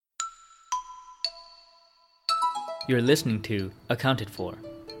You're listening to Accounted For,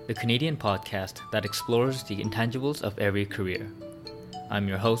 the Canadian podcast that explores the intangibles of every career. I'm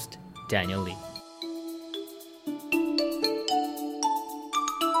your host, Daniel Lee.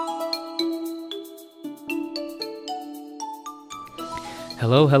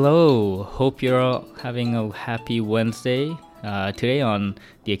 Hello. Hope you're all having a happy Wednesday. Today on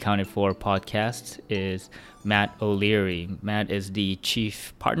the Accounted For podcast is Matt O'Leary. Matt is the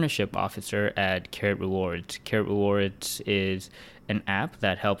Chief Partnership Officer at Carrot Rewards. Carrot Rewards is an app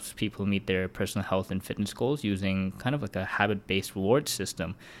that helps people meet their personal health and fitness goals using kind of like a habit-based reward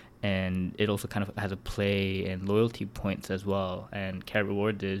system. And it also kind of has a play and loyalty points as well. And Carrot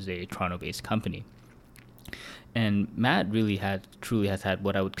Rewards is a Toronto-based company. And Matt truly has had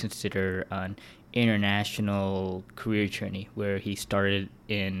what I would consider an international career journey, where he started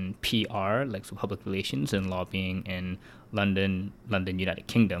in PR, like so public relations and lobbying in London, United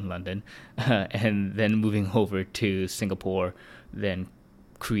Kingdom, London, and then moving over to Singapore, then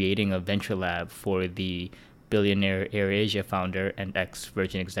creating a venture lab for the billionaire AirAsia founder and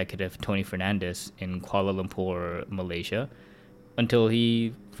ex-Virgin executive Tony Fernandes in Kuala Lumpur, Malaysia, until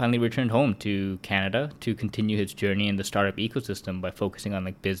he finally returned home to Canada to continue his journey in the startup ecosystem by focusing on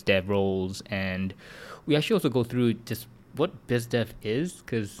like biz dev roles. And we actually also go through just what biz dev is,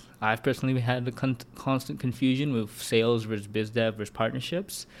 because I've personally had a constant confusion with sales versus biz dev versus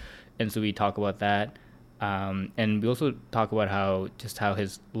partnerships. And so we talk about that. And we also talk about how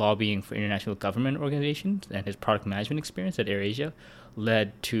his lobbying for international government organizations and his product management experience at AirAsia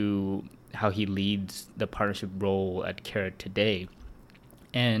led to how he leads the partnership role at Carrot today.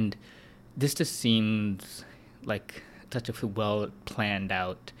 And this just seems like such a well planned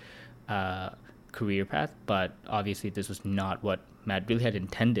out career path, but obviously this was not what Matt really had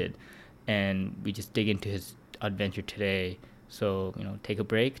intended. And we just dig into his adventure today. So, take a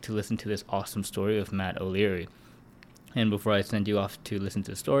break to listen to this awesome story of Matt O'Leary. And before I send you off to listen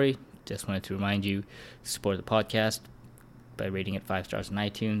to the story, just wanted to remind you to support the podcast by rating it 5 stars on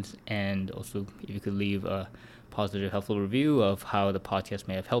iTunes, and also if you could leave a positive, helpful review of how the podcast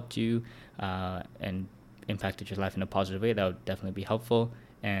may have helped you and impacted your life in a positive way, that would definitely be helpful.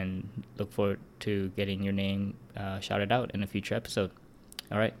 And look forward to getting your name shouted out in a future episode.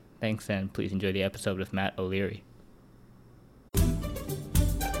 All right, thanks, and please enjoy the episode with Matt O'Leary.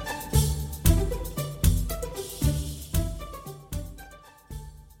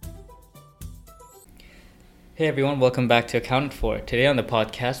 Hey everyone, welcome back to Accounted For. Today on the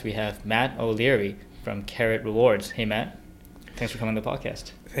podcast we have Matt O'Leary from Carrot Rewards. Hey Matt, thanks for coming on the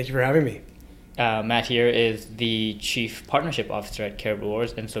podcast. Thank you for having me. Matt here is the Chief Partnership Officer at Carrot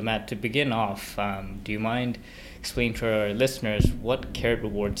Rewards. And so Matt, to begin off, do you mind explaining to our listeners what Carrot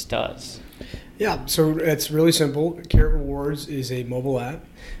Rewards does? Yeah, so it's really simple. Carrot Rewards is a mobile app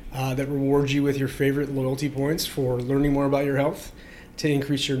that rewards you with your favorite loyalty points for learning more about your health to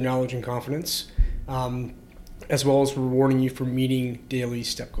increase your knowledge and confidence, as well as rewarding you for meeting daily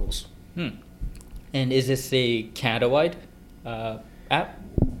step goals. And is this a Canada-wide app?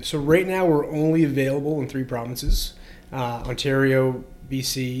 So right now we're only available in 3 provinces, Ontario,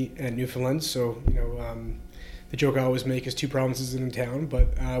 BC, and Newfoundland. So, the joke I always make is 2 provinces in a town,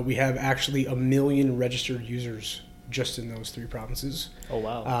 but we have actually 1 million registered users just in those 3 provinces. Oh,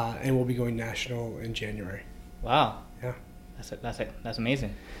 wow. And we'll be going national in January. Wow. Yeah. That's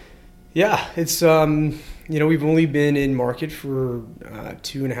amazing. Yeah, it's, we've only been in market for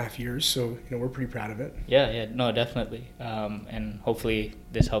 2.5 years, so, we're pretty proud of it. Yeah, no, definitely. And hopefully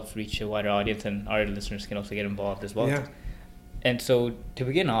this helps reach a wider audience, and our listeners can also get involved as well. Yeah. And so to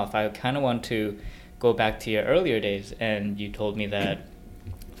begin off, I kind of want to go back to your earlier days, and you told me that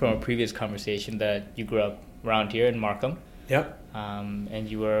from a previous conversation that you grew up around here in Markham. Yep. And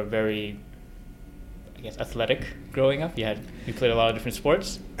you were very, athletic growing up. You played a lot of different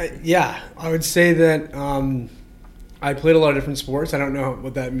sports. I would say that I played a lot of different sports. I don't know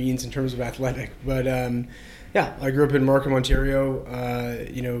what that means in terms of athletic, but I grew up in Markham, Ontario.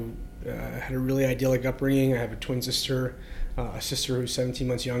 Had a really idyllic upbringing. I have a twin sister, a sister who's 17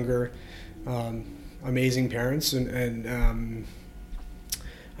 months younger. Amazing parents, and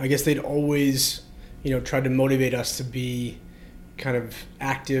I guess they'd always, tried to motivate us to be kind of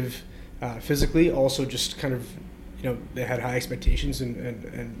active. Physically, also just kind of, they had high expectations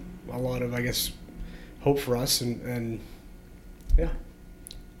and a lot of, hope for us, and yeah.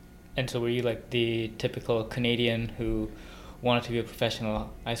 And so were you like the typical Canadian who wanted to be a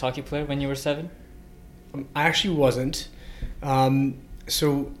professional ice hockey player when you were 7? I actually wasn't.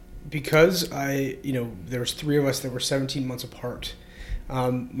 So because there was 3 of us that were 17 months apart,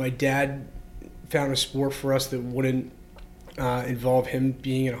 my dad found a sport for us that wouldn't involve him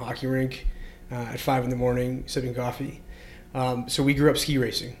being in a hockey rink at 5 in the morning sipping coffee. So we grew up ski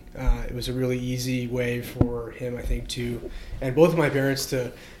racing. It was a really easy way for him, I think, and both of my parents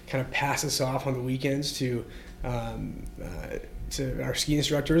to kind of pass us off on the weekends to our ski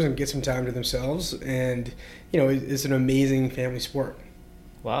instructors and get some time to themselves. And, it's an amazing family sport.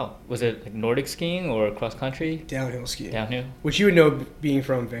 Wow. Was it like Nordic skiing or cross country? Downhill skiing. Downhill? Which you would know being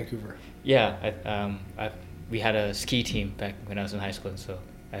from Vancouver. Yeah. We had a ski team back when I was in high school, so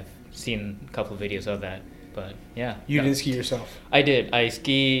I've seen a couple of videos of that. But yeah. You didn't ski yourself? I did. I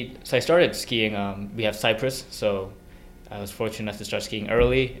skied. So I started skiing. We have Cyprus, so I was fortunate enough to start skiing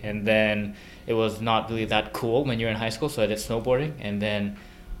early, and then it was not really that cool when you're in high school, so I did snowboarding, and then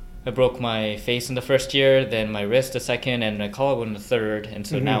I broke my face in the first year, then my wrist the second, and my collarbone the third, and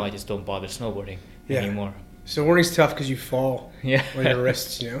so now I just don't bother snowboarding anymore. Snowboarding's tough because you fall on your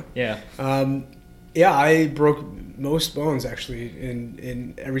wrists, Yeah. I broke most bones actually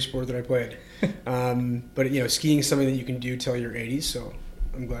in every sport that I played. But skiing is something that you can do till your 80s, so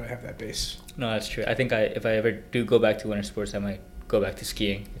I'm glad I have that base. No, that's true. I think if I ever do go back to winter sports, I might go back to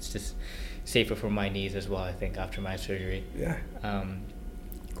skiing. It's just safer for my knees as well, I think, after my surgery. Yeah.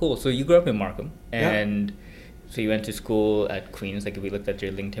 Cool. So you grew up in Markham, and so you went to school at Queen's. Like if we looked at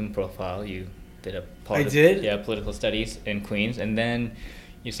your LinkedIn profile, you did political studies in Queen's, and then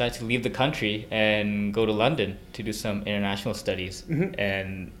you decided to leave the country and go to London to do some international studies,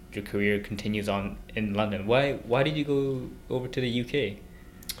 and your career continues on in London. Why did you go over to the UK?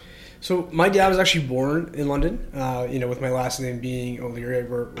 So my dad was actually born in London, with my last name being O'Leary.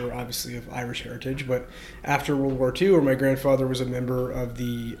 We're obviously of Irish heritage, but after World War II, where my grandfather was a member of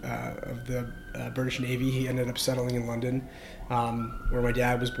the British Navy, he ended up settling in London, where my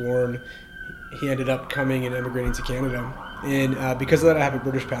dad was born. He ended up coming and immigrating to Canada, and because of that, I have a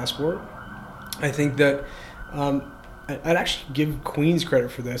British passport. I think that I'd actually give Queen's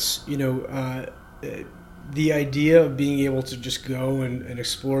credit for this. The idea of being able to just go and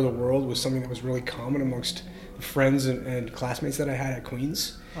explore the world was something that was really common amongst the friends and classmates that I had at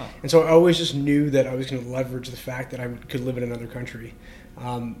Queen's. Oh. And so I always just knew that I was going to leverage the fact that I could live in another country.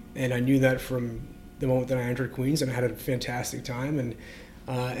 And I knew that from the moment that I entered Queen's, and I had a fantastic time, and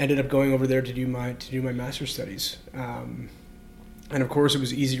ended up going over there to do my master's studies. And of course it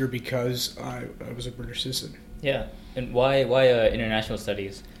was easier because I was a British citizen. Yeah. And why international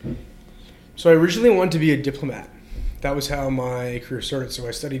studies? So I originally wanted to be a diplomat. That was how my career started. So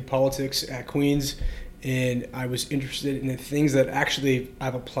I studied politics at Queen's, and I was interested in the things that actually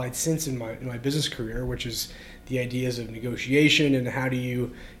I've applied since in my business career, which is the ideas of negotiation and how do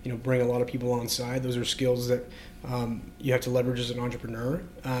you bring a lot of people on side. Those are skills that you have to leverage as an entrepreneur.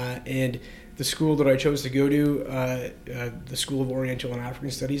 And the school that I chose to go to, the School of Oriental and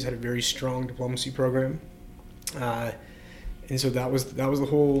African Studies, had a very strong diplomacy program. And so that was the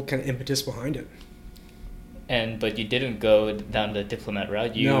whole kind of impetus behind it. But you didn't go down the diplomat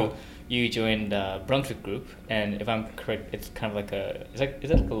route. You joined Brunswick Group, and if I'm correct, it's kind of like is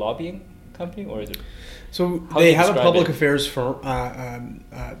that like a lobbying company, or is it? So they have a public affairs firm,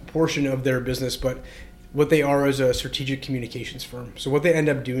 portion of their business, but what they are is a strategic communications firm. So what they end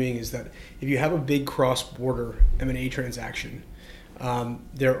up doing is that if you have a big cross-border M&A transaction,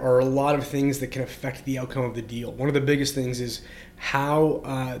 there are a lot of things that can affect the outcome of the deal. One of the biggest things is how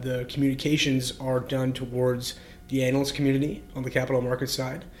the communications are done towards the analyst community on the capital market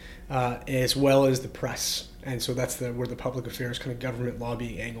side, as well as the press. And so that's where the public affairs kind of government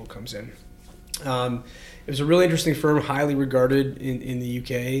lobbying angle comes in. It was a really interesting firm, highly regarded in the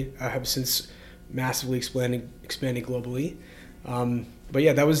UK. Have since massively expanding globally. But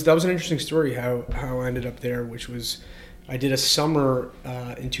yeah, that was an interesting story how I ended up there, which was I did a summer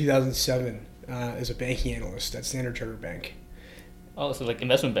in 2007 as a banking analyst at Standard Chartered Bank. Oh, so like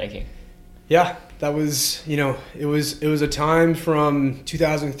investment banking. Yeah, that was, it was a time from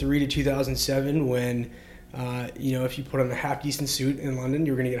 2003 to 2007 when, if you put on a half decent suit in London,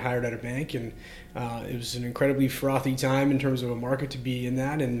 you were going to get hired at a bank, and it was an incredibly frothy time in terms of a market to be in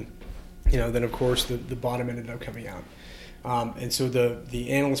that, and then of course the bottom ended up coming out. And so the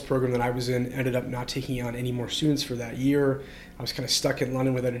analyst program that I was in ended up not taking on any more students for that year. I was kind of stuck in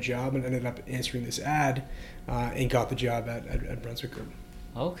London without a job and ended up answering this ad and got the job at Brunswick Group.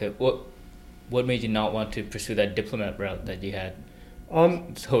 Okay. What made you not want to pursue that diplomat route that you had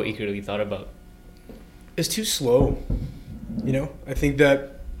so eagerly thought about? It's too slow. I think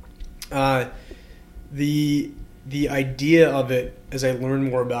that the idea of it, as I learned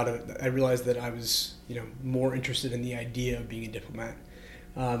more about it, I realized that I was more interested in the idea of being a diplomat,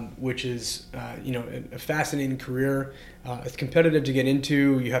 which is a fascinating career. It's competitive to get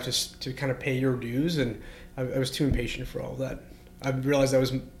into. You have to kind of pay your dues, and I was too impatient for all of that. I realized I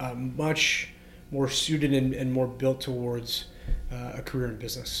was much more suited and more built towards a career in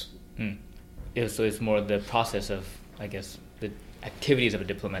business. Yeah, so it's more the process of, I guess, the activities of a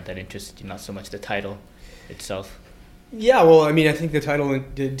diplomat that interests you, not so much the title itself. Yeah, well, I mean, I think the title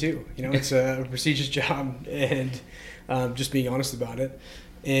did too. You know, it's a prestigious job, and just being honest about it.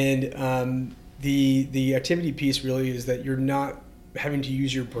 And the activity piece really is that you're not having to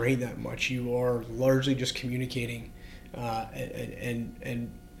use your brain that much. You are largely just communicating,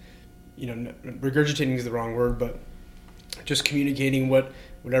 and you know, regurgitating is the wrong word, but just communicating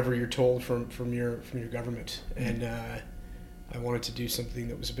whatever you're told from your government. And I wanted to do something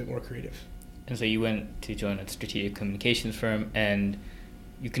that was a bit more creative. And so you went to join a strategic communications firm, and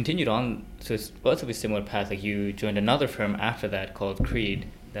you continued on. So it's relatively similar path. Like you joined another firm after that called Creed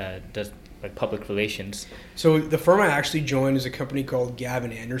that does like public relations. So the firm I actually joined is a company called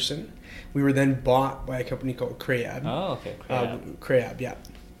Gavin Anderson. We were then bought by a company called Creab. Oh, okay. Creab, yeah.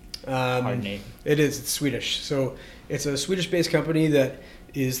 Hard name. It is. It's Swedish. So it's a Swedish-based company that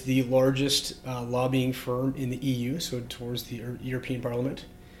is the largest lobbying firm in the EU, so towards the European Parliament.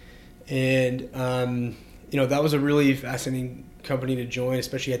 And you know, that was a really fascinating company to join,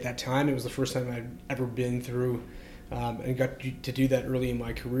 especially at that time. It was the first time I'd ever been through and got to do that early in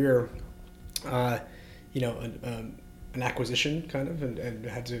my career. You know, an acquisition kind of, and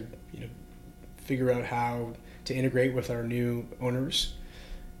had to, you know, figure out how to integrate with our new owners.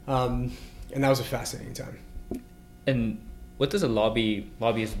 And that was a fascinating time. And what does a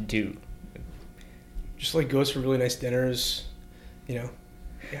lobbyist do? Just like goes for really nice dinners, you know,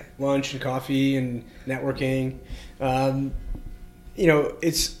 lunch and coffee and networking. You know,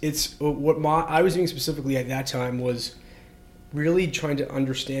 it's what I was doing specifically at that time was really trying to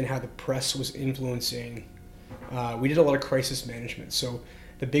understand how the press was influencing. We did a lot of crisis management. So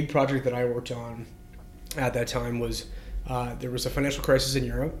the big project that I worked on at that time was there was a financial crisis in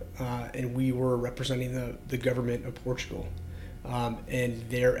Europe, and we were representing the government of Portugal and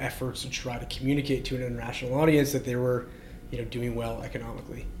their efforts to try to communicate to an international audience that they were, you know, doing well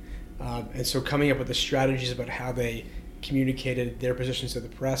economically. And so coming up with the strategies about how they communicated their positions to the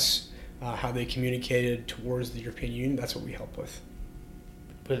press, how they communicated towards the European Union, that's what we helped with.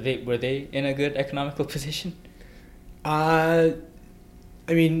 Were they in a good economical position? I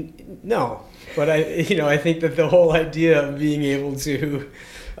mean, no, but I think that the whole idea of being able to,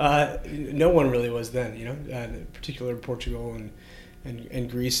 no one really was then, you know, in particular Portugal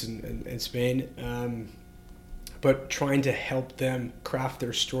and Greece and Spain, but trying to help them craft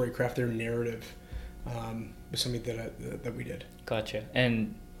their story, craft their narrative, was something that we did. Gotcha.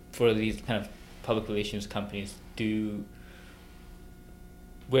 And for these kind of public relations companies,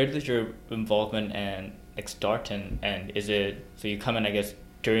 where does your involvement and start, and is it, so you come in, I guess,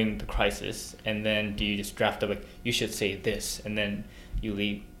 during the crisis, and then do you just draft up like, you should say this, and then you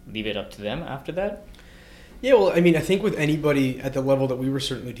leave it up to them after that? Yeah, well, I mean, I think with anybody at the level that we were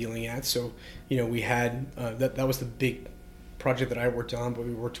certainly dealing at, so, you know, we had, that was the big project that I worked on, but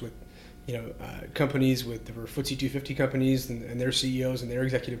we worked with, you know, companies there were FTSE 250 companies and their CEOs and their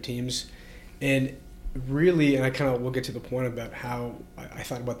executive teams, and really, and I kind of will get to the point about how I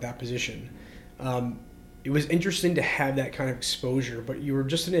thought about that position. It was interesting to have that kind of exposure, but you were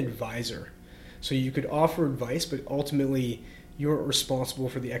just an advisor. So you could offer advice, but ultimately you weren't responsible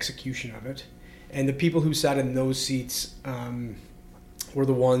for the execution of it. And the people who sat in those seats were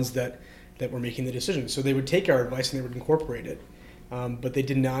the ones that were making the decisions. So they would take our advice and they would incorporate it. But they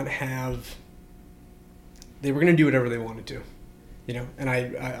did not have, they were going to do whatever they wanted to, you know? And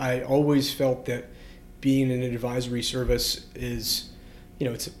I always felt that being in an advisory service is, you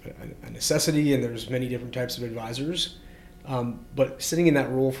know, it's a necessity, and there's many different types of advisors. But sitting in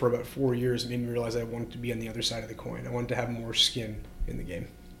that role for about 4 years made me realize I wanted to be on the other side of the coin. I wanted to have more skin in the game.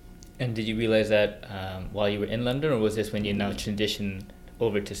 And did you realize that while you were in London, or was this when you now transitioned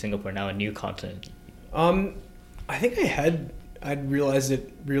over to Singapore, now a new continent? I think I'd realized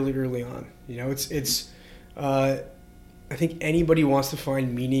it really early on. You know, it's I think anybody wants to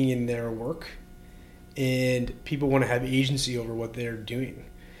find meaning in their work, and people want to have agency over what they're doing.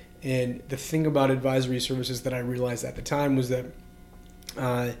 And the thing about advisory services that I realized at the time was that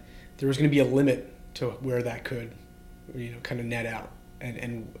there was going to be a limit to where that could, you know, kind of net out,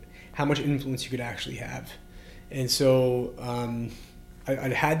 and how much influence you could actually have. And so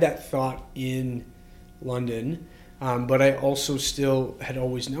I'd had that thought in London, but I also still had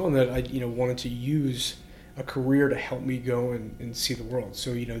always known that I, you know, wanted to use a career to help me go and see the world.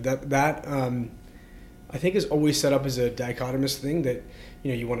 So, you know, that I think is always set up as a dichotomous thing, that,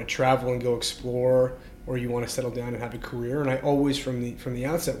 you know, you want to travel and go explore, or you want to settle down and have a career. And I always, from the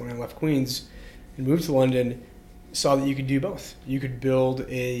outset, when I left Queen's and moved to London, saw that you could do both. You could build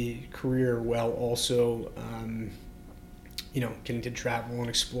a career while also, getting to travel and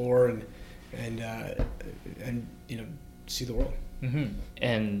explore and see the world. Mm-hmm.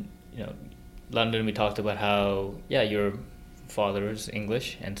 And London, we talked about how your father is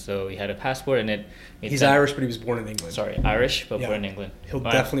English, and so he had a passport, and he's Irish, but he was born in England. Sorry, Irish, but born in England. He'll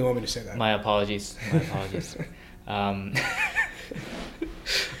definitely want me to say that. My apologies.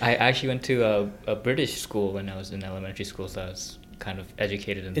 I actually went to a British school when I was in elementary school, so I was kind of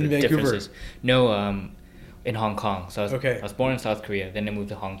educated in the Vancouver? Differences. No, in Hong Kong. So I was born in South Korea, then I moved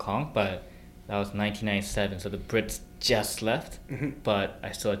to Hong Kong, but that was 1997, so the Brits just left, but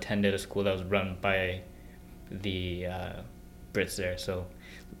I still attended a school that was run by the Brits there. So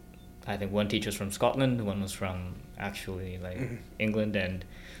I think one teacher was from Scotland, one was from actually England, and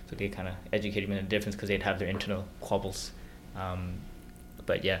so they kind of educated me in the difference because they'd have their internal squabbles.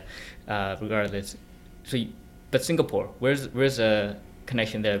 But regardless, but Singapore, where's a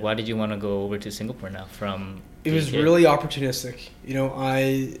connection there? Why did you want to go over to Singapore now from? It was really opportunistic.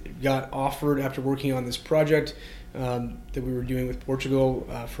 I got offered after working on this project that we were doing with Portugal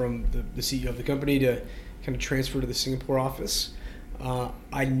from the CEO of the company to kind of transfer to the Singapore office.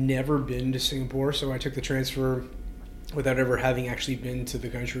 I'd never been to Singapore, so I took the transfer without ever having actually been to the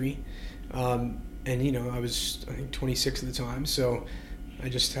country. I was, I think, 26 at the time, so I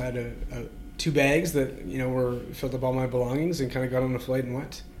just had two bags that were filled up all my belongings and kind of got on a flight and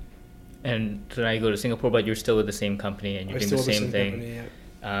went. And so now you go to Singapore, but you're still with the same company and you're doing the same thing. Company,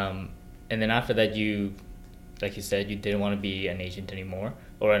 yeah. And then after that, you, like you said, you didn't want to be an agent anymore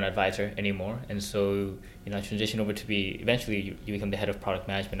or an advisor anymore, and so transitioned over to be eventually you become the head of product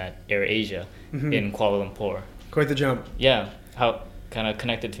management at AirAsia in Kuala Lumpur. Quite the jump. Yeah, how kind of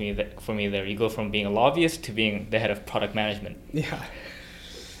connected to me for me there. You go from being a lobbyist to being the head of product management.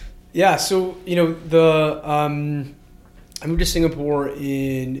 Yeah. So I moved to Singapore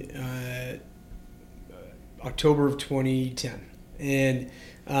in October of 2010, and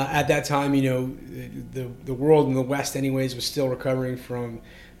at that time, the world in the West, anyways, was still recovering from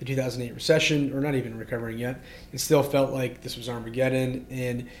the 2008 recession, or not even recovering yet. It still felt like this was Armageddon,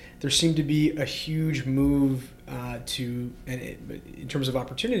 and there seemed to be a huge move in terms of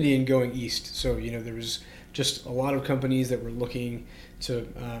opportunity in going east. So there was just a lot of companies that were looking to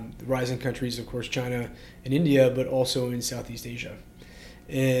the rising countries, of course, China and India, but also in Southeast Asia.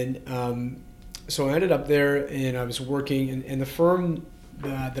 And so I ended up there, and I was working, and the firm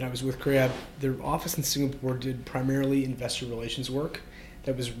that I was with, Creab, their office in Singapore did primarily investor relations work.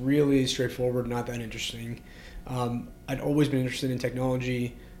 That was really straightforward, not that interesting. I'd always been interested in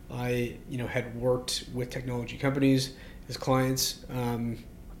technology. I had worked with technology companies as clients,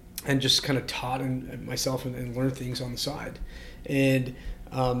 and just kind of taught myself and learned things on the side. And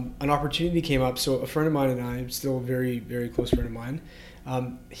an opportunity came up. So a friend of mine and I, still a very, very close friend of mine,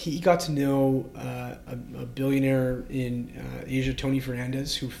 he got to know a billionaire in Asia, Tony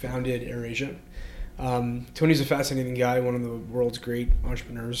Fernandez, who founded AirAsia. Tony's a fascinating guy, one of the world's great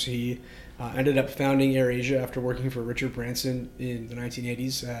entrepreneurs. He ended up founding AirAsia after working for Richard Branson in the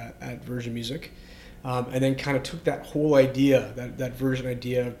 1980s at Virgin Music, and then kind of took that whole idea, that Virgin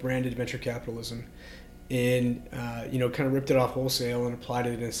idea of branded venture capitalism, and kind of ripped it off wholesale and applied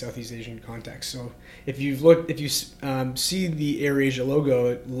it in a Southeast Asian context. So if you see the AirAsia logo,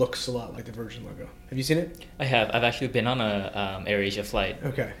 it looks a lot like the Virgin logo. Have you seen it? I have. I've actually been on a AirAsia flight.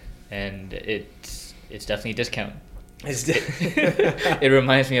 Okay. And it's definitely a discount. It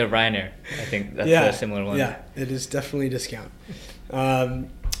reminds me of Ryanair. I think that's a similar one. Yeah, it is definitely a discount.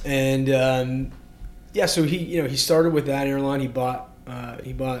 So he started with that airline. He bought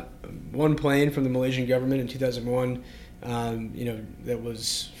one plane from the Malaysian government in 2001. It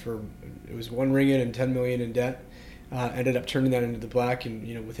was 1 ringgit and 10 million in debt. Ended up turning that into the black,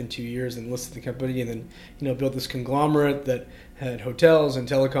 and within 2 years, and listed the company, and then built this conglomerate that had hotels and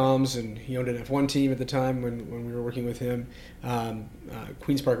telecoms, and he owned an F1 team at the time when we were working with him,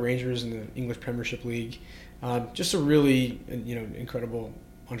 Queens Park Rangers in the English Premiership League. Just a really incredible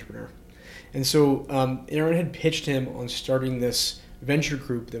entrepreneur. And so Aaron had pitched him on starting this venture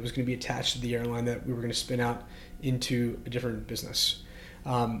group that was going to be attached to the airline that we were going to spin out into a different business.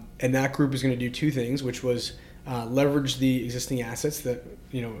 And that group was going to do two things, which was leverage the existing assets that,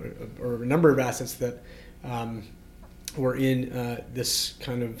 or a number of assets that were in this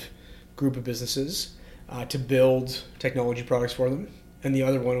kind of group of businesses to build technology products for them. And the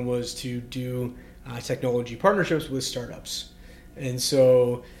other one was to do technology partnerships with startups. And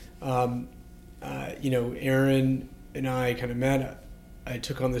so, Aaron and I kind of met. I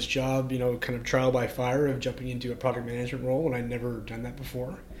took on this job, kind of trial by fire of jumping into a product management role, and I'd never done that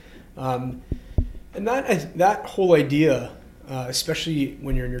before. And that whole idea, especially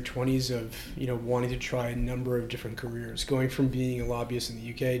when you're in your 20s, of wanting to try a number of different careers, going from being a lobbyist in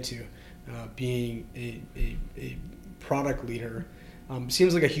the UK to being a product leader,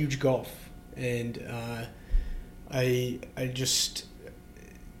 seems like a huge gulf. And I just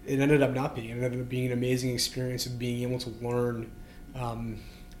it ended up not being. It ended up being an amazing experience of being able to learn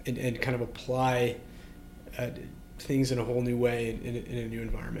and kind of apply things in a whole new way in a new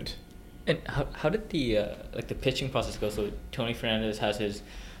environment. And how did the pitching process go? So Tony Fernandez has his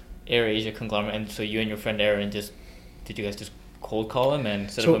AirAsia conglomerate, and so you and your friend Aaron did you guys just cold call him and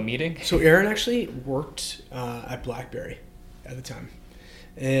set up a meeting? So Aaron actually worked at BlackBerry at the time,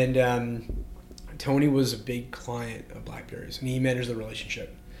 and Tony was a big client of BlackBerry's, and he managed the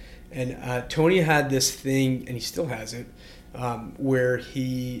relationship. And Tony had this thing, and he still has it, where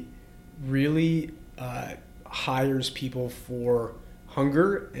he really hires people for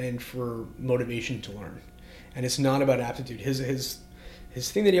hunger and for motivation to learn. And it's not about aptitude. His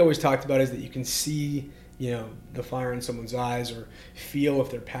thing that he always talked about is that you can see, the fire in someone's eyes or feel if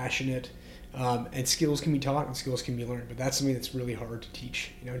they're passionate. And skills can be taught and skills can be learned, but that's something that's really hard to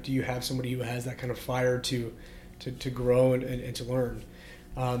teach. Do you have somebody who has that kind of fire to grow and to learn?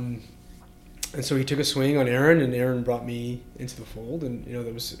 And so he took a swing on Aaron, and Aaron brought me into the fold, and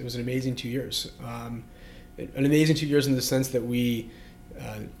it was an amazing 2 years. An amazing 2 years in the sense that we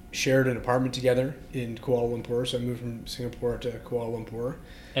shared an apartment together in Kuala Lumpur. So I moved from Singapore to Kuala Lumpur.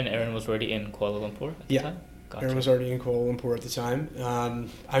 And Aaron was already in Kuala Lumpur at the time? Gotcha. Aaron was already in Kuala Lumpur at the time.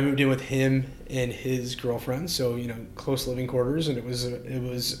 I moved in with him and his girlfriend, so close living quarters, and it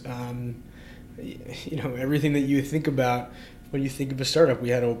was everything that you think about when you think of a startup. We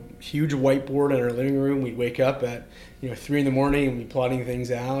had a huge whiteboard in our living room. We'd wake up at 3 a.m. and be plotting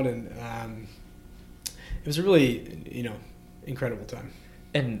things out, and it was a really incredible time.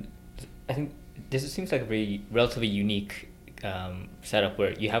 And I think this seems like a very relatively unique setup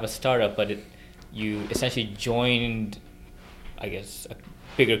where you have a startup, but you essentially joined, I guess, a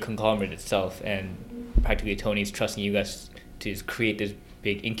bigger conglomerate itself, and practically Tony's trusting you guys to create this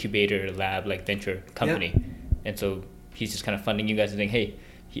big incubator lab like venture company. Yeah. And so he's just kind of funding you guys and saying, hey,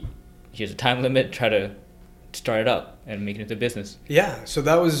 here's a time limit, try to start it up and make it into business. Yeah, so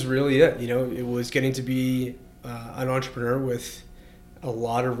that was really it. It was getting to be an entrepreneur with a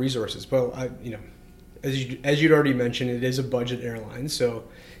lot of resources. Well, as you'd already mentioned, it is a budget airline, so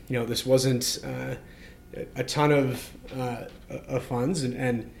this wasn't a ton of funds,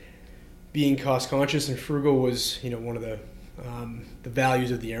 and being cost conscious and frugal was one of the values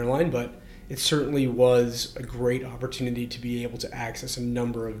of the airline, but it certainly was a great opportunity to be able to access a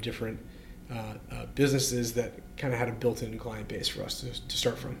number of different businesses that kind of had a built-in client base for us to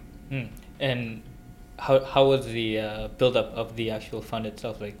start from. And how was the build-up of the actual fund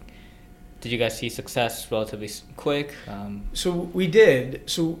itself? Like, did you guys see success relatively quick? So we did.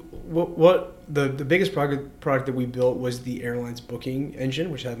 So what the biggest product that we built was the airline's booking engine,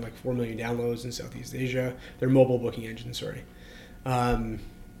 which had like 4 million downloads in Southeast Asia. Their mobile booking engine, sorry.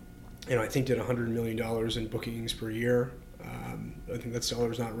 I think did $100 million in bookings per year. I think that's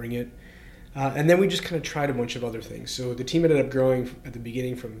dollars, not ringgit. And then we just kind of tried a bunch of other things. So the team ended up growing at the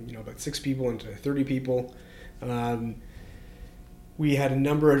beginning from about 6 people into 30 people. We had a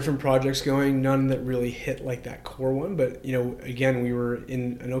number of different projects going, none that really hit like that core one. But again, we were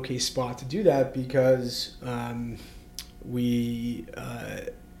in an okay spot to do that because we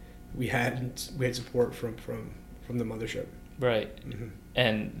had support from the mothership. Right. Mm-hmm.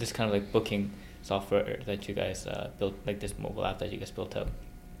 And this kind of like booking software that you guys built, like this mobile app that you guys built up,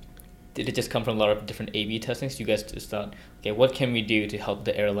 did it just come from a lot of different A/B testings? You guys just thought, okay, what can we do to help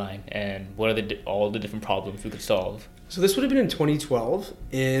the airline, and what are all the different problems we could solve? So this would have been in 2012,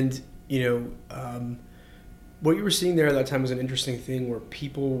 and what you were seeing there at that time was an interesting thing where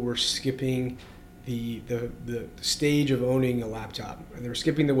people were skipping the stage of owning a laptop, and they were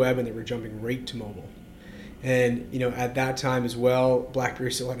skipping the web and they were jumping right to mobile. And at that time as well,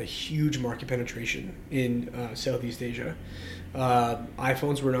 BlackBerry still had a huge market penetration in Southeast Asia.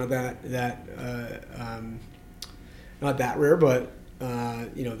 iPhones were not that rare, but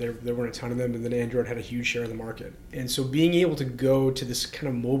there weren't a ton of them, and then Android had a huge share of the market. And so being able to go to this kind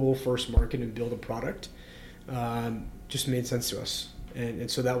of mobile first market and build a product just made sense to us. And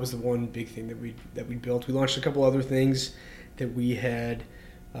so that was the one big thing that we built. We launched a couple other things that we had.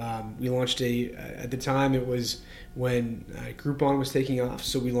 We launched at the time it was when Groupon was taking off,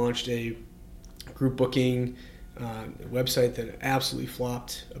 so we launched a group booking website that absolutely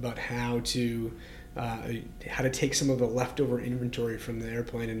flopped about how to take some of the leftover inventory from the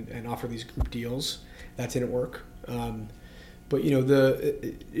airplane and offer these group deals. That didn't work. But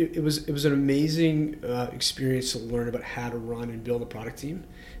it was an amazing experience to learn about how to run and build a product team,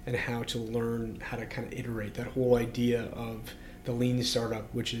 and how to learn how to kind of iterate that whole idea of the lean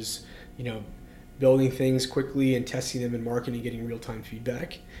startup, which is building things quickly and testing them in market and getting real-time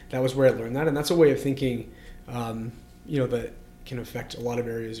feedback. That was where I learned that, and that's a way of thinking that can affect a lot of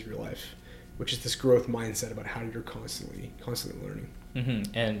areas of your life, which is this growth mindset about how you're constantly learning.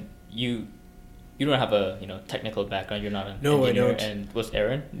 Mm-hmm. And you don't have a technical background. You're not an No, engineer. I don't. And was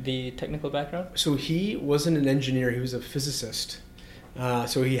Aaron the technical background? So he wasn't an engineer, he was a physicist.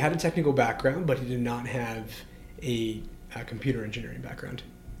 So he had a technical background, but he did not have a computer engineering background.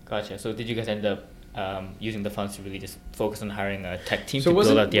 Gotcha. So did you guys end up using the funds to really just focus on hiring a tech team So to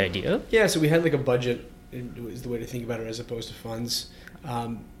build out the idea? Yeah, so we had like a budget, is the way to think about it, as opposed to funds.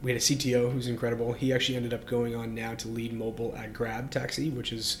 We had a CTO who's incredible. He actually ended up going on now to lead mobile at Grab Taxi,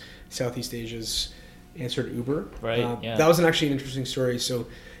 which is Southeast Asia's answer to Uber. Right, yeah. That was actually an interesting story. So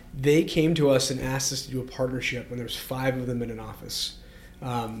they came to us and asked us to do a partnership when there was 5 of them in an office.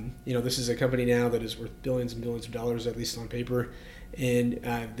 This is a company now that is worth billions and billions of dollars, at least on paper. And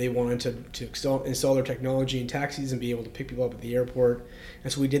they wanted to install their technology in taxis and be able to pick people up at the airport.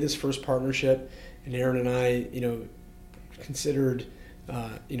 And so we did this first partnership, and Aaron and I, considered,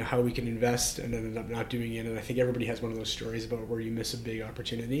 how we can invest, and ended up not doing it. And I think everybody has one of those stories about where you miss a big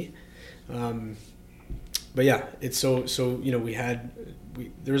opportunity. But yeah, it's so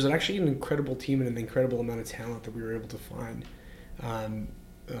there was actually an incredible team and an incredible amount of talent that we were able to find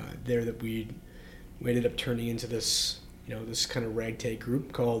there, that we ended up turning into this this kind of ragtag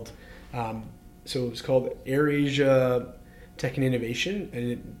group called so it was called AirAsia Tech and Innovation,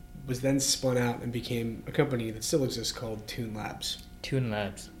 and it was then spun out and became a company that still exists called Tune Labs. Tune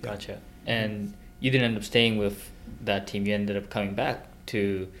Labs, Yeah. gotcha. And you didn't end up staying with that team. You ended up coming back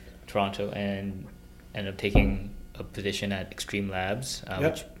to Toronto and ended up taking a position at Extreme Labs,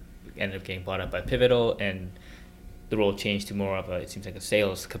 which ended up getting bought up by Pivotal, and the role changed to more of it seems like a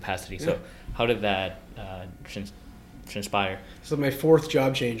sales capacity. So how did that transpire? So my 4th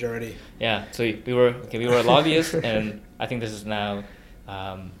job change already. Yeah, so we were lobbyists, and I think this is now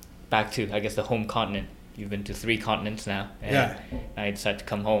back to, I guess, the home continent. You've been to 3 continents now, and now you decided to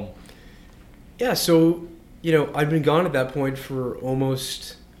come home. Yeah, so I'd been gone at that point for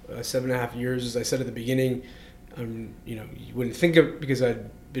almost 7.5 years. As I said at the beginning, you wouldn't think of it because I'd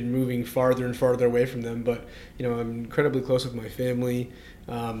been moving farther and farther away from them, but I'm incredibly close with my family.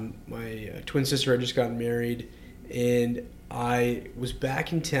 My twin sister had just gotten married, and I was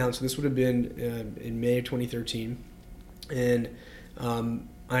back in town. So this would have been in May of 2013, and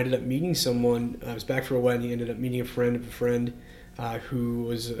I ended up meeting someone. I was back for a wedding. Ended up meeting a friend of a friend who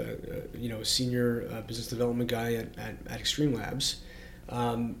was a senior business development guy at Extreme Labs,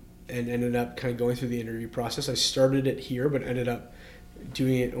 and ended up kind of going through the interview process. I started it here, but ended up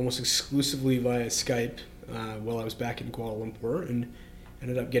doing it almost exclusively via Skype while I was back in Kuala Lumpur, and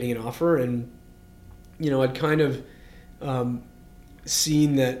ended up getting an offer. And I'd kind of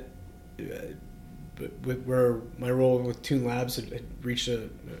seen that where my role with Tune Labs had reached a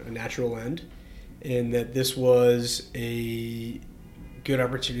natural end, and that this was a good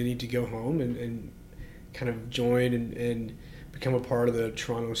opportunity to go home and kind of join and become a part of the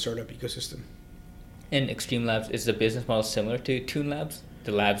Toronto startup ecosystem. And Extreme Labs, is the business model similar to Tune Labs?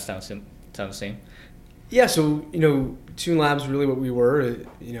 The labs sound the same. Yeah, so Tune Labs, really what we were,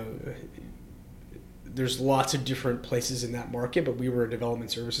 there's lots of different places in that market, but we were a development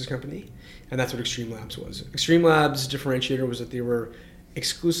services company, and that's what Extreme Labs was. Extreme Labs' differentiator was that they were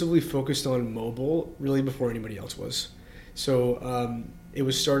exclusively focused on mobile, really before anybody else was. So it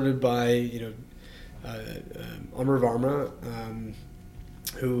was started by Amar Varma,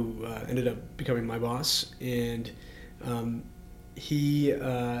 who ended up becoming my boss, and he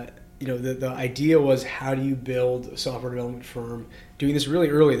the idea was, how do you build a software development firm doing this really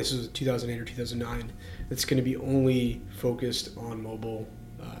early? This was 2008 or 2009. That's going to be only focused on mobile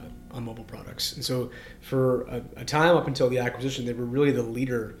products. And so for a time up until the acquisition, they were really the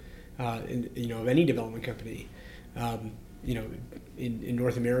leader of any development company in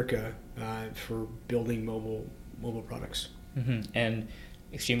North America for building mobile products. Mm-hmm. And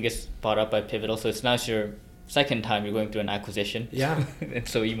Extreme gets bought up by Pivotal, so it's now your second time you're going through an acquisition. Yeah. And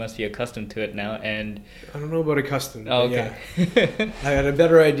so you must be accustomed to it now. And I don't know about accustomed. Oh, okay. Yeah. I had a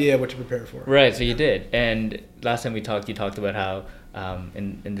better idea what to prepare for. Right, so you did. And last time we talked, you talked about how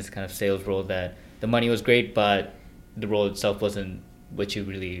in this kind of sales role that the money was great, but the role itself wasn't what you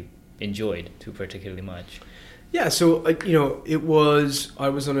really enjoyed too particularly much. Yeah, so I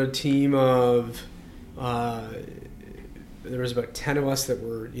was on a team of there was about 10 of us that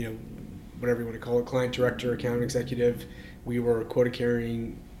were whatever you want to call it, client director, account executive. We were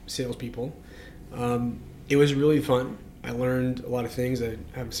quota-carrying salespeople. It was really fun. I learned a lot of things. I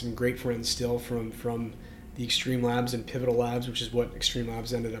have some great friends still from the Extreme Labs and Pivotal Labs, which is what Extreme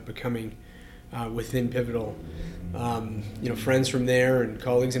Labs ended up becoming within Pivotal. Friends from there and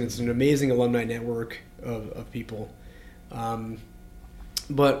colleagues, and it's an amazing alumni network of people.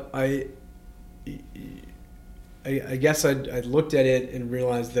 But I guess I looked at it and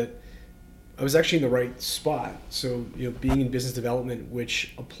realized that I was actually in the right spot. So, being in business development,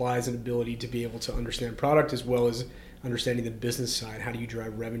 which applies an ability to be able to understand product as well as understanding the business side, how do you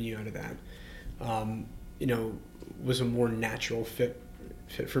drive revenue out of that, was a more natural fit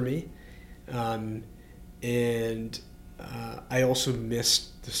for me. I also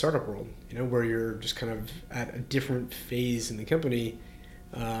missed the startup world, where you're just kind of at a different phase in the company,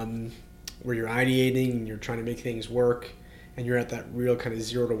 where you're ideating and you're trying to make things work, and you're at that real kind of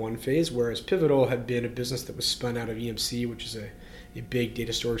 0 to 1 phase, whereas Pivotal had been a business that was spun out of EMC, which is a big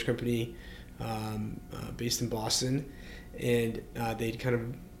data storage company based in Boston. And they'd kind of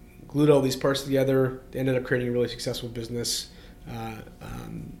glued all these parts together. They ended up creating a really successful business as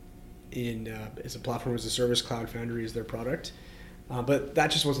a platform as a service. Cloud Foundry is their product. But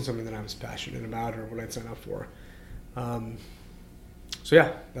that just wasn't something that I was passionate about or what I'd sign up for. That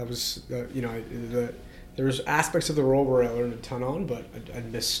was, there was aspects of the role where I learned a ton on, but I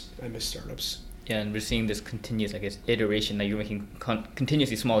missed startups. Yeah, and we're seeing this continuous, iteration that you're making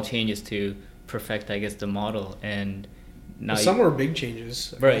continuously small changes to perfect, the model. And now some were big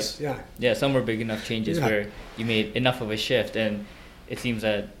changes, right? Guess. Yeah. Yeah, some were big enough changes where you made enough of a shift, and it seems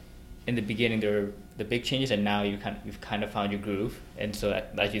that in the beginning there were the big changes, and now you've kind of found your groove. And so,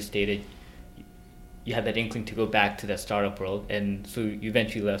 as you stated, you had that inkling to go back to that startup world, and so you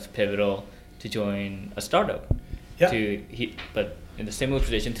eventually left Pivotal to join a startup. Yeah. But in the similar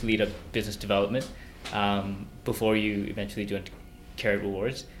position to lead up business development, before you eventually joined Carrot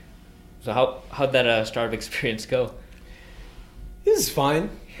Rewards. So how'd that startup experience go? It was fine.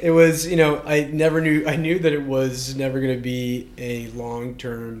 It was, I knew that it was never going to be a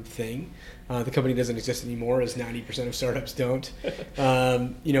long-term thing. The company doesn't exist anymore, as 90% of startups don't.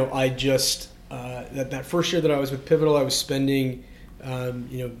 I just, that first year that I was with Pivotal, I was spending,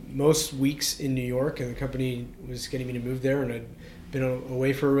 most weeks in New York, and the company was getting me to move there, and I'd been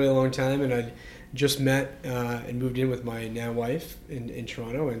away for a really long time, and I'd just met and moved in with my now wife in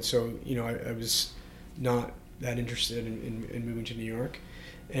Toronto, and so, I was not that interested in moving to New York.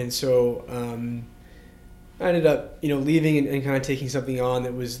 And so I ended up, leaving and kind of taking something on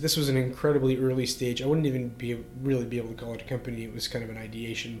this was an incredibly early stage. I wouldn't even really be able to call it a company. It was kind of an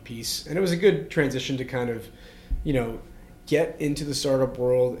ideation piece. And it was a good transition to kind of, get into the startup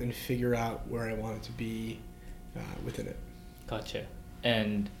world and figure out where I wanted to be within it. Gotcha.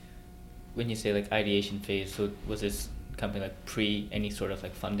 And when you say ideation phase, so was this company pre any sort of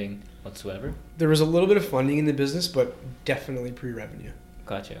funding whatsoever? There was a little bit of funding in the business, but definitely pre-revenue.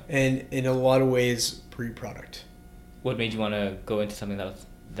 Gotcha. And in a lot of ways, pre-product. What made you want to go into something that was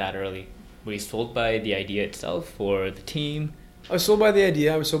that early? Were you sold by the idea itself or the team? I was sold by the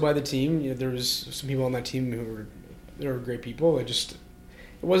idea. I was sold by the team. There was some people on that team who were great people. It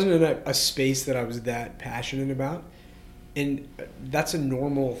wasn't in a space that I was that passionate about, and that's a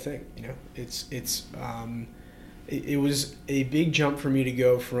normal thing. It was a big jump for me to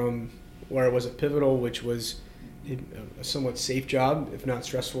go from where I was at Pivotal, which was a somewhat safe job, if not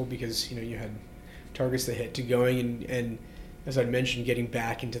stressful, because you had targets to hit, to going and as I mentioned, getting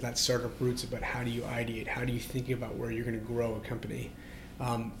back into that startup roots about how do you ideate, how do you think about where you're going to grow a company.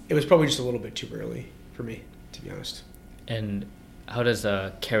 It was probably just a little bit too early for me, to be honest. And how does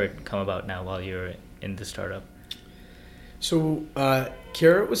Carrot come about now while you're in the startup? So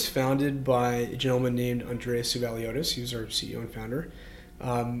Carrot was founded by a gentleman named Andreas Suvaliotis. He was our CEO and founder.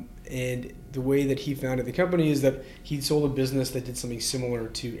 And the way that he founded the company is that he'd sold a business that did something similar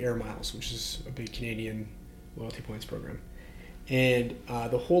to Air Miles, which is a big Canadian loyalty points program. And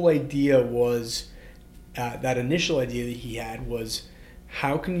the whole idea was, that initial idea that he had was,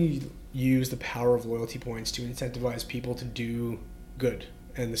 how can you use the power of loyalty points to incentivize people to do good?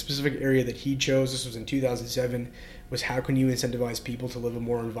 And the specific area that he chose, this was in 2007, was how can you incentivize people to live a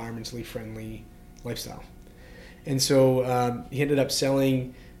more environmentally friendly lifestyle? And so he ended up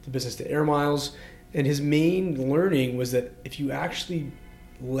selling the business to Air Miles, and his main learning was that if you actually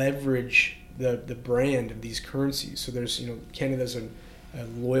leverage the brand of these currencies, so there's, Canada's a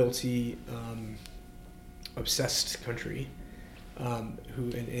loyalty obsessed country,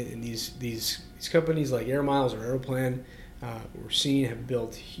 who in these companies like Air Miles or Aeroplan, we're seeing have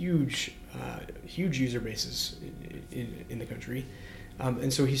built huge user bases in the country.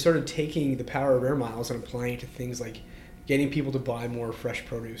 And so he started taking the power of Air Miles and applying it to things like getting people to buy more fresh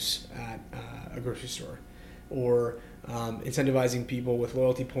produce at a grocery store, or incentivizing people with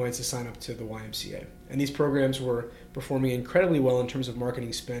loyalty points to sign up to the YMCA. And these programs were performing incredibly well in terms of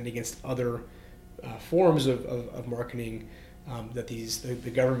marketing spend against other forms of marketing that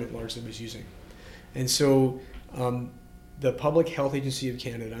the government largely was using. And so the Public Health Agency of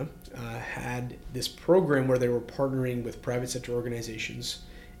Canada had this program where they were partnering with private sector organizations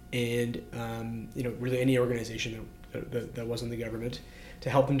and really any organization that wasn't the government to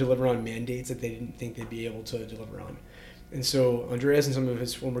help them deliver on mandates that they didn't think they'd be able to deliver on. And so Andreas and some of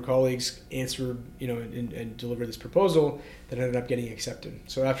his former colleagues answered, and delivered this proposal that ended up getting accepted.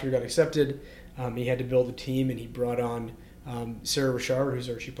 So after it got accepted, he had to build a team, and he brought on Sarah Richard, who's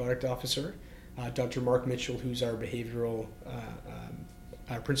our Chief Product Officer, Dr. Mark Mitchell, who's our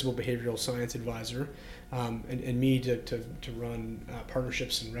our Principal Behavioral Science Advisor, and me to run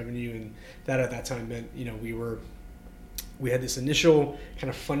partnerships and revenue. And that at that time meant, we had this initial kind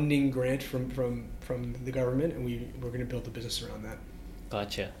of funding grant from the government, and we were going to build a business around that.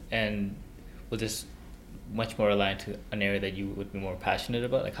 Gotcha. And was this much more aligned to an area that you would be more passionate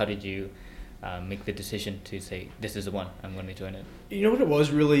about? Like, how did you make the decision to say, this is the one, I'm going to join it? You know what it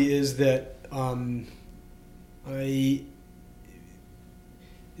was really is that I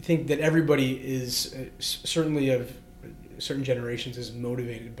think that everybody is, certainly of certain generations, is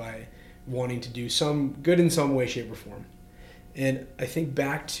motivated by wanting to do some good in some way, shape, or form. And I think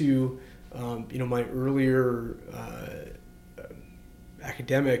back to my earlier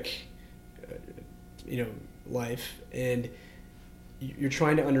academic life, and you're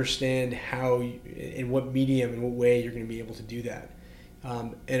trying to understand how, in what medium, in what way you're going to be able to do that.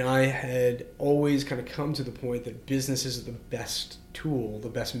 And I had always kind of come to the point that business is the best tool, the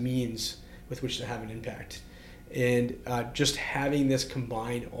best means with which to have an impact. And just having this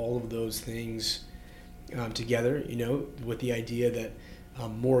combine all of those things together, with the idea that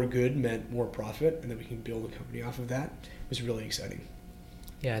more good meant more profit, and that we can build a company off of that, was really exciting.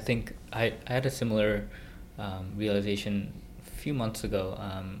 Yeah, I think I had a similar realization a few months ago.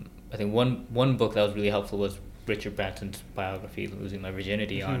 I think one book that was really helpful was Richard Branson's biography, Losing My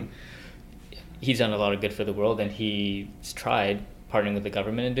Virginity. Mm-hmm. He's done a lot of good for the world, and he's tried partnering with the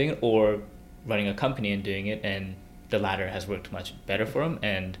government and doing it, or running a company and doing it, and the latter has worked much better for him.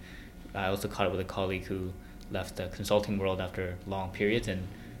 And I also caught up with a colleague who left the consulting world after long periods, and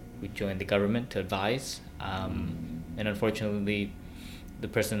we joined the government to advise. And unfortunately, the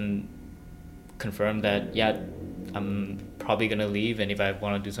person confirmed that, I'm probably going to leave, and if I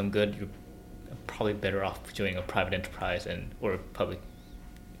want to do some good, you're probably better off joining a private enterprise or public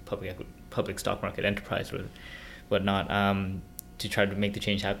stock market enterprise or whatnot, to try to make the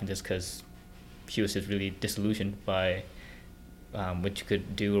change happen, just because he was just really disillusioned by what you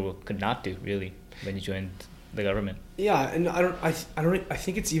could do or could not do, really, when you joined the government. Yeah, and I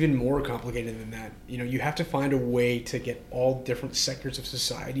think it's even more complicated than that. You have to find a way to get all different sectors of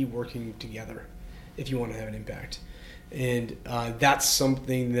society working together if you want to have an impact. And that's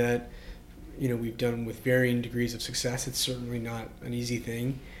something that we've done with varying degrees of success. It's certainly not an easy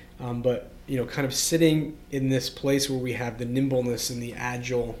thing, but kind of sitting in this place where we have the nimbleness and the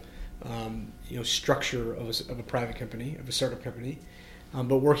agile structure of a private company, of a startup company,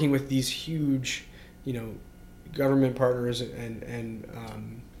 but working with these huge government partners and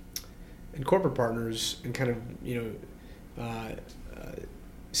corporate partners, and kind of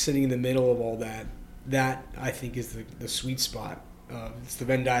sitting in the middle of all that I think is the sweet spot. It's the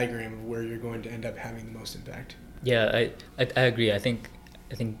Venn diagram of where you're going to end up having the most impact. Yeah, I agree. I think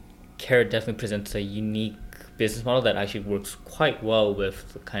Carrot definitely presents a unique business model that actually works quite well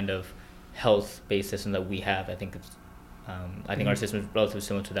with the kind of health-based system that we have. I think our system is relatively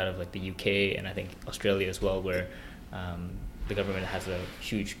similar to that of like the UK, and I think Australia as well, where the government has a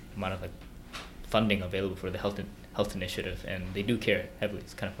huge amount of like funding available for the health initiative, and they do care heavily.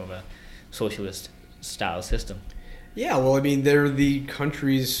 It's kind of from a socialist style system. Yeah, well, I mean, they're the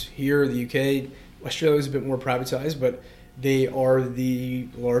countries here, the UK, Australia's a bit more privatized, but they are the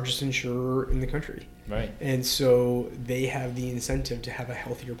largest insurer in the country. Right. And so they have the incentive to have a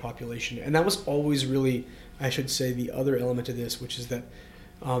healthier population. And that was always really, I should say, the other element of this, which is that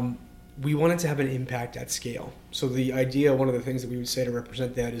we wanted to have an impact at scale. So the idea, one of the things that we would say to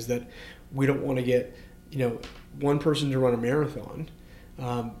represent that, is that we don't want to get, one person to run a marathon.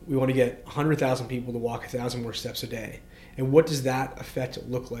 We want to get 100,000 people to walk 1,000 more steps a day. And what does that effect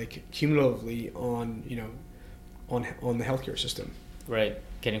look like cumulatively on the healthcare system? Right.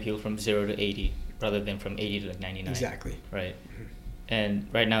 Getting people from 0 to 80 rather than from 80 to 99. Exactly. Right. Mm-hmm. And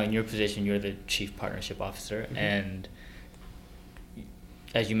right now in your position, you're the Chief Partnership Officer. Mm-hmm. And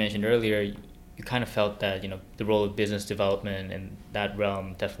as you mentioned earlier, you you kind of felt that, the role of business development and that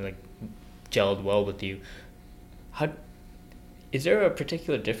realm definitely gelled well with you. How is there a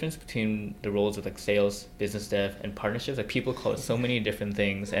particular difference between the roles of like sales, business dev, and partnerships? Like people call it so many different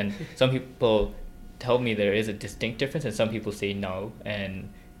things, and some people tell me there is a distinct difference, and some people say no. And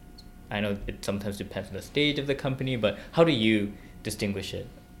I know it sometimes depends on the stage of the company, but how do you distinguish it,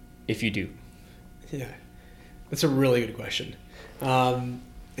 if you do? Yeah, that's a really good question,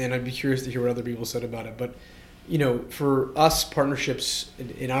 and I'd be curious to hear what other people said about it. But for us, partnerships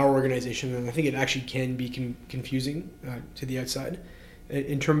in our organization, and I think it actually can be confusing to the outside.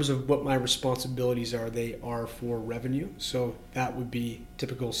 In terms of what my responsibilities are, they are for revenue. So that would be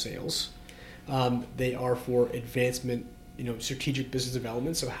typical sales. They are for advancement, strategic business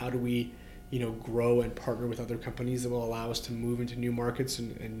development. So how do we, grow and partner with other companies that will allow us to move into new markets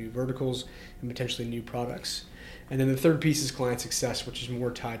and new verticals and potentially new products. And then the third piece is client success, which is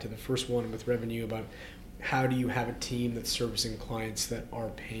more tied to the first one with revenue, about how do you have a team that's servicing clients that are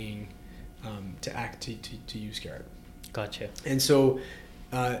paying to use Carrot. Gotcha. And so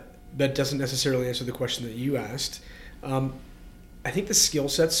that doesn't necessarily answer the question that you asked. I think the skill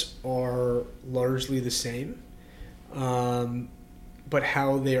sets are largely the same, but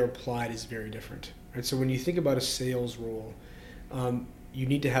how they are applied is very different. Right? So when you think about a sales role, you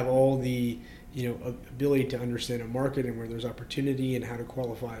need to have all the ability to understand a market and where there's opportunity and how to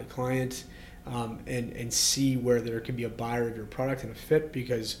qualify a client, and see where there could be a buyer of your product and a fit,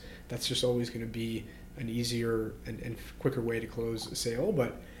 because that's just always going to be an easier and quicker way to close a sale.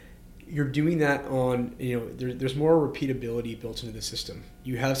 But you're doing that on, there's more repeatability built into the system.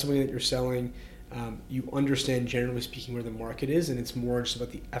 You have something that you're selling, you understand, generally speaking, where the market is, and it's more just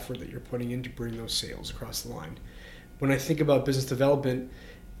about the effort that you're putting in to bring those sales across the line. When I think about business development,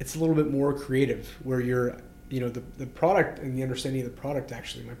 it's a little bit more creative, where you're, the product and the understanding of the product,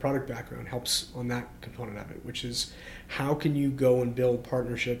 actually, my product background helps on that component of it, which is how can you go and build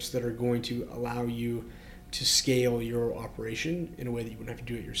partnerships that are going to allow you to scale your operation in a way that you wouldn't have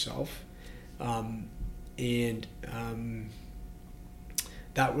to do it yourself.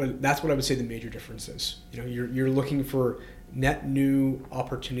 That's what I would say the major difference is. You're looking for net new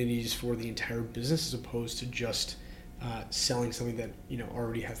opportunities for the entire business, as opposed to just selling something that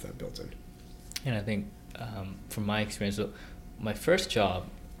already has that built in. And I think from my experience, my first job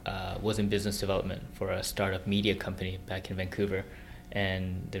was in business development for a startup media company back in Vancouver,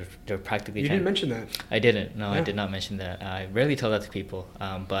 and they're practically. You didn't mention that. I didn't. No, yeah. I did not mention that. I rarely tell that to people.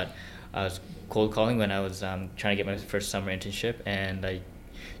 But I was cold calling when I was trying to get my first summer internship, and I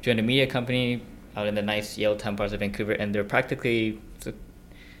joined a media company out in the nice Yaletown parts of Vancouver, and they're practically it's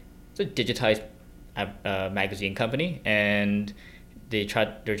a digitized magazine company, and they're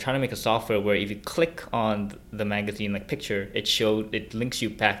trying to make a software where if you click on the magazine picture, it links you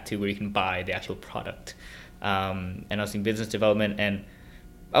back to where you can buy the actual product. And I was in business development, and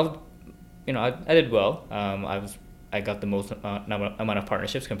I did well. I got the most amount of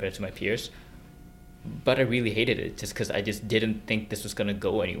partnerships compared to my peers, but I really hated it just because I just didn't think this was gonna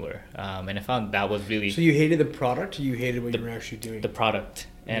go anywhere. And I found that was really. So you hated the product, or you hated what you were actually doing? The product,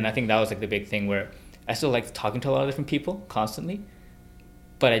 and I think that was the big thing where I still liked talking to a lot of different people constantly,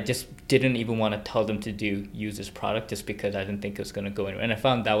 but I just didn't even want to tell them to use this product just because I didn't think it was going to go anywhere. And I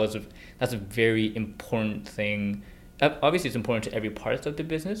found that's a very important thing. Obviously, it's important to every part of the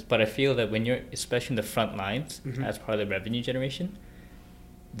business, but I feel that when you're, especially in the front lines, as part of the revenue generation,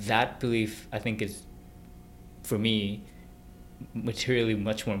 that belief, I think, is, for me, materially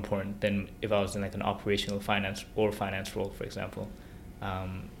much more important than if I was in an operational finance role, for example.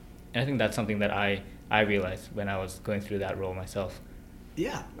 And I think that's something that I realized when I was going through that role myself.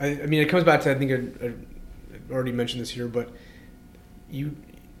 Yeah, I mean, it comes back to, I think I already mentioned this here, but you're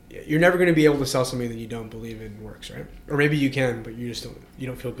never going to be able to sell something that you don't believe in works, right? Or maybe you can, but you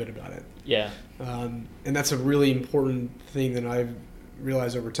don't feel good about it. Yeah. And that's a really important thing that I've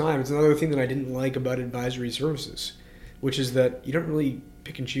realized over time. It's another thing that I didn't like about advisory services, which is that you don't really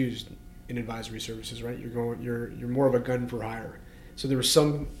pick and choose in advisory services, right? You're more of a gun for hire. So there were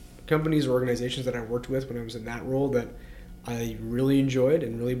some companies or organizations that I worked with when I was in that role that I really enjoyed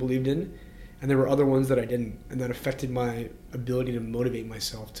and really believed in, and there were other ones that I didn't, and that affected my ability to motivate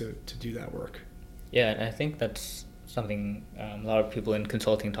myself to do that work. Yeah, and I think that's something a lot of people in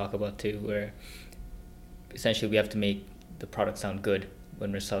consulting talk about too, where essentially we have to make the product sound good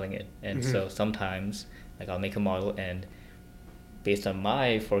when we're selling it. And so sometimes I'll make a model, and based on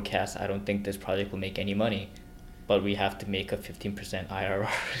my forecast, I don't think this project will make any money, but we have to make a 15% IRR.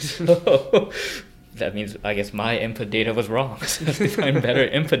 So that means, I guess, my input data was wrong. So I have to find better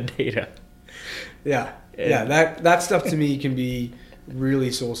input data. Yeah. That stuff to me can be really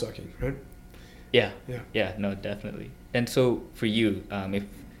soul-sucking, right? Yeah. Yeah. Yeah. No, definitely. And so for you, if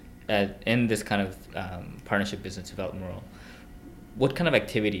in this kind of partnership business development role, what kind of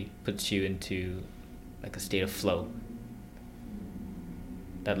activity puts you into like a state of flow?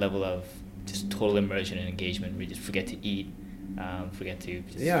 That level of just total immersion and engagement, where you just forget to eat, forget to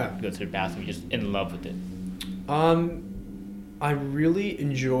just go to the bathroom, you're just in love with it. I really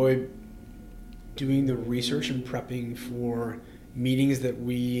enjoy doing the research and prepping for meetings that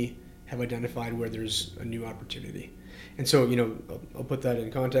we have identified where there's a new opportunity. And so, I'll put that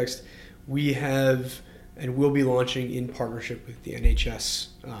in context. We have and will be launching in partnership with the NHS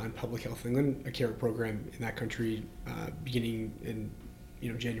and Public Health England a care program in that country beginning in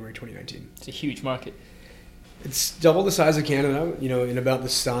January 2019. It's a huge market. It's double the size of Canada, and about the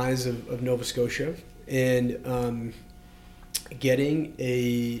size of Nova Scotia. And getting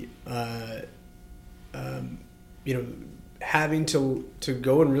a, having to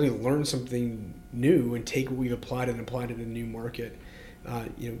go and really learn something new and take what we've applied and apply it in a new market,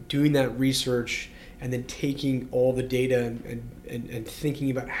 doing that research and then taking all the data and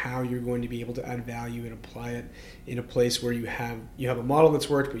thinking about how you're going to be able to add value and apply it in a place where you have a model that's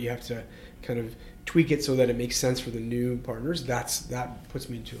worked, but you have to kind of tweak it so that it makes sense for the new partners. That puts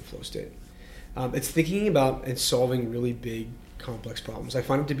me into a flow state. It's thinking about and solving really big, complex problems. I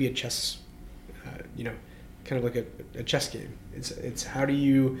find it to be a chess, kind of like a chess game. It's how do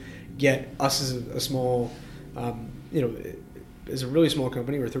you get us as a small, as a really small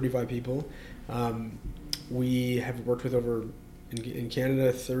company, we're 35 people. We have worked with over, in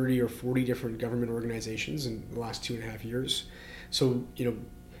Canada, 30 or 40 different government organizations in the last 2.5 years. So,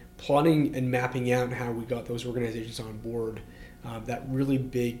 plotting and mapping out how we got those organizations on board, that really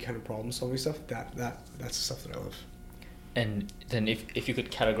big kind of problem solving stuff, that's the stuff that I love. And then if you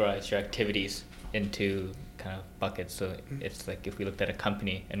could categorize your activities into kind of buckets, so it's like if we looked at a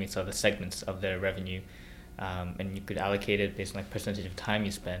company and we saw the segments of their revenue, and you could allocate it based on like percentage of time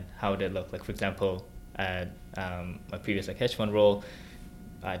you spend, how would it look? Like, for example, at my previous like hedge fund role,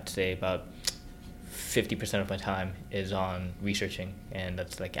 I'd say about 50% of my time is on researching, and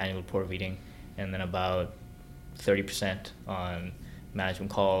that's like annual report reading, and then about 30% on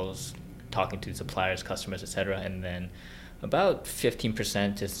management calls, talking to suppliers, customers, etc., and then about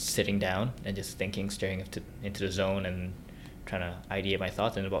 15% just sitting down and just thinking, staring into the zone and trying to ideate my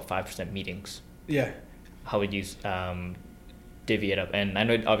thoughts, and about 5% meetings. Yeah. How would you divvy it up? And I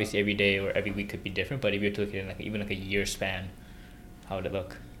know obviously every day or every week could be different, but if you're looking at even a year span, how would it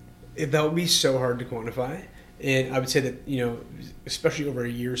look? That would be so hard to quantify. And I would say that, especially over a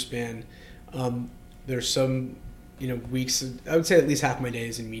year span, there's some, weeks, I would say at least half my day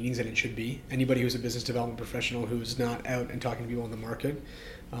is in meetings, and it should be. Anybody who's a business development professional who's not out and talking to people in the market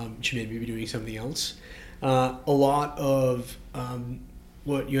should maybe be doing something else. A lot of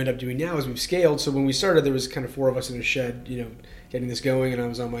what you end up doing now is we've scaled. So when we started, there was kind of 4 of us in a shed, getting this going, and I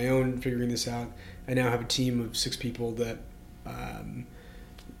was on my own figuring this out. I now have a team of 6 people that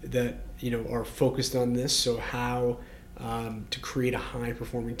are focused on this. So how to create a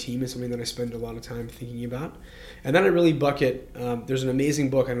high-performing team is something that I spend a lot of time thinking about. And then I really bucket. There's an amazing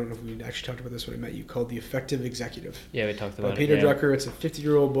book, I don't know if we actually talked about this when I met you, called The Effective Executive. Yeah, we talked about it. Peter Drucker. It's a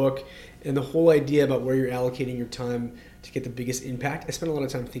 50-year-old book. And the whole idea about where you're allocating your time to get the biggest impact, I spend a lot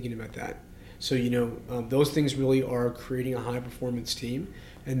of time thinking about that. So, those things really are creating a high-performance team.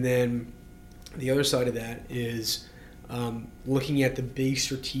 And then the other side of that is looking at the big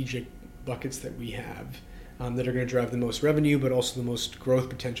strategic buckets that we have that are going to drive the most revenue, but also the most growth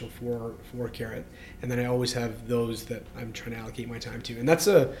potential for Carrot. And then I always have those that I'm trying to allocate my time to. And that's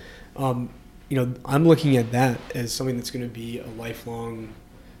I'm looking at that as something that's going to be a lifelong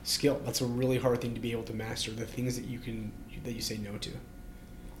skill. That's a really hard thing to be able to master, the things that that you say no to.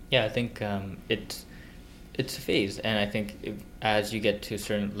 Yeah, I think it's a phase, and I think as you get to a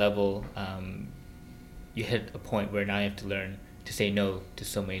certain level, you hit a point where now you have to learn to say no to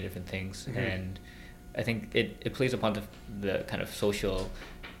so many different things. Mm-hmm. And I think it plays upon the kind of social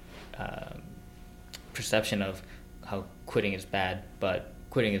perception of how quitting is bad, but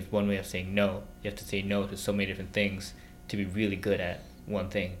quitting is one way of saying no. You have to say no to so many different things to be really good at one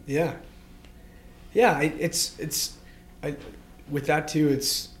thing. Yeah. With that too,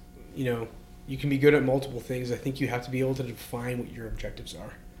 it's, you can be good at multiple things. I think you have to be able to define what your objectives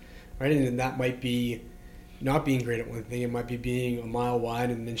are, right? And that might be not being great at one thing. It might be being a mile wide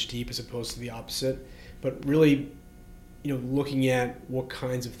and an inch deep as opposed to the opposite. But really, looking at what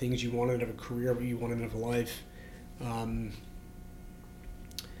kinds of things you want out of a career, what you want out of a life, and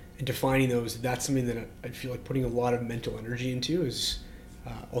defining those, that's something that I feel like putting a lot of mental energy into is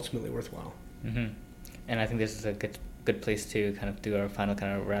ultimately worthwhile. Mm-hmm. And I think this is a good good place to kind of do our final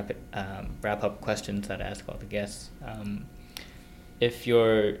kind of wrap up questions that I ask all the guests. If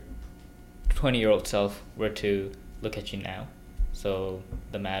your 20-year-old self were to look at you now, so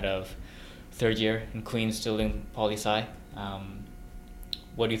the Matt of third year in Queens, still in poli-sci,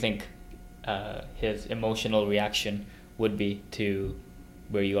 what do you think his emotional reaction would be to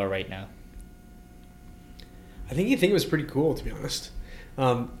where you are right now? I think he'd think it was pretty cool, to be honest.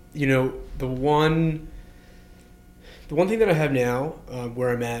 You know, the one thing that I have now,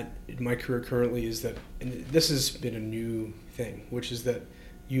 where I'm at in my career currently, is that, and this has been a new thing, which is that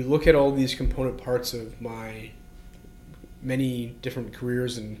you look at all these component parts of my many different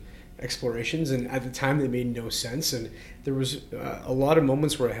careers and explorations, and at the time they made no sense, and there was a lot of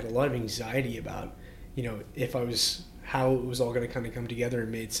moments where I had a lot of anxiety about, you know, how it was all going to kind of come together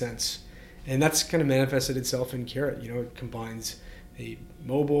and made sense. And that's kind of manifested itself in Carrot. You know, it combines a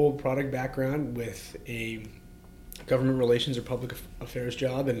mobile product background with a government relations or public affairs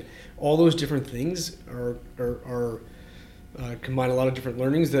job, and all those different things are combine a lot of different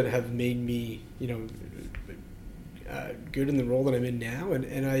learnings that have made me, you know, good in the role that I'm in now.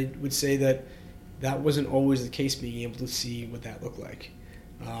 And I would say that wasn't always the case, being able to see what that looked like.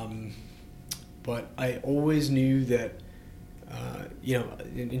 But I always knew that, you know,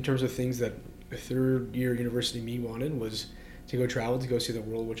 in terms of things that a third year university me wanted, was to go travel, to go see the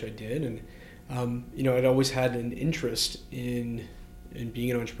world, which I did. And, you know, I'd always had an interest in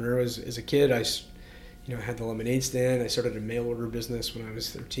being an entrepreneur. As a kid, I had the lemonade stand. I started a mail order business when I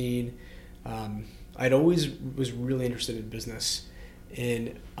was 13. I'd always was really interested in business,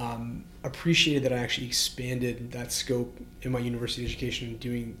 and appreciated that I actually expanded that scope in my university education and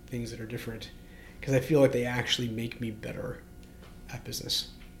doing things that are different, because I feel like they actually make me better at business.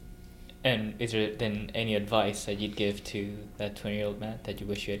 And is there then any advice that you'd give to that 20-year-old Matt that you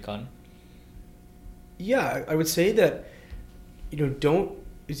wish you had gotten? Yeah, I would say that, you know, don't,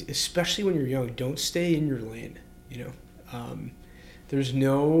 especially when you're young, don't stay in your lane. You know, there's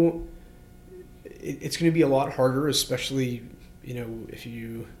no, it's going to be a lot harder, especially, you know, if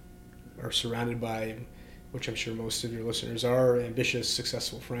you are surrounded by, which I'm sure most of your listeners are, ambitious,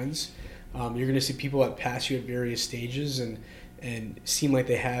 successful friends. You're going to see people that pass you at various stages and seem like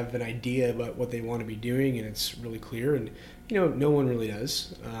they have an idea about what they want to be doing, and it's really clear. And, you know, no one really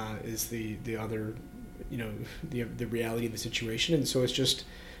does, is the other, you know, the reality of the situation. And so it's just,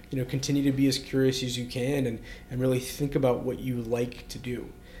 you know, continue to be as curious as you can, and really think about what you like to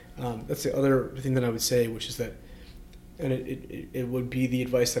do. That's the other thing that I would say, which is that, and it would be the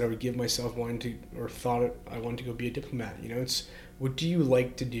advice that I would give myself thought I wanted to go be a diplomat. You know, it's, what do you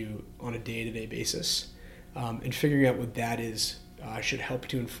like to do on a day-to-day basis? And figuring out what that is should help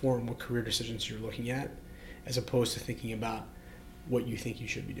to inform what career decisions you're looking at, as opposed to thinking about what you think you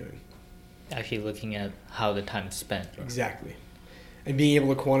should be doing. Actually looking at how the time is spent. Or... Exactly. And being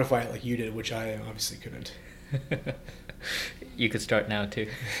able to quantify it like you did, which I obviously couldn't. You could start now too.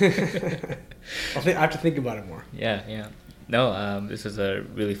 I have to think about it more. Yeah. No, this was a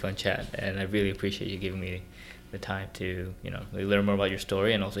really fun chat, and I really appreciate you giving me the time to, you know, really learn more about your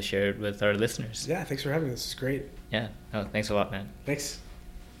story and also share it with our listeners. Yeah, thanks for having me. This is great. Yeah. No, thanks a lot, man. Thanks.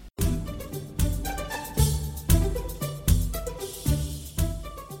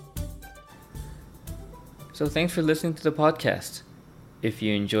 So thanks for listening to the podcast. If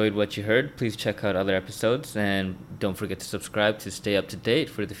you enjoyed what you heard, please check out other episodes, and don't forget to subscribe to stay up to date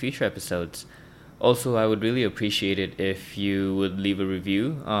for the future episodes. Also, I would really appreciate it if you would leave a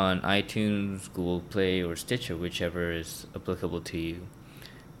review on iTunes, Google Play, or Stitcher, whichever is applicable to you.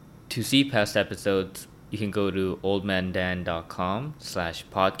 To see past episodes, you can go to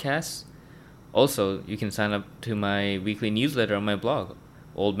oldmandan.com/podcasts. Also, you can sign up to my weekly newsletter on my blog,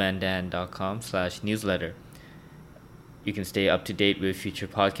 oldmandan.com/newsletter. You can stay up to date with future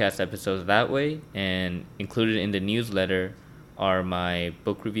podcast episodes that way, and included in the newsletter are my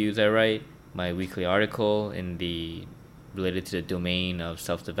book reviews I write, my weekly article related to the domain of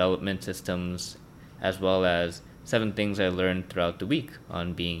self-development systems, as well as 7 things I learned throughout the week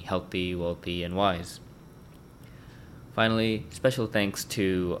on being healthy, wealthy, and wise. Finally, special thanks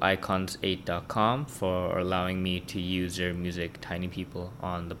to icons8.com for allowing me to use their music, Tiny People,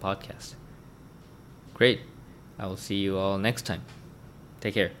 on the podcast. Great. I will see you all next time.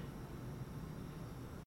 Take care.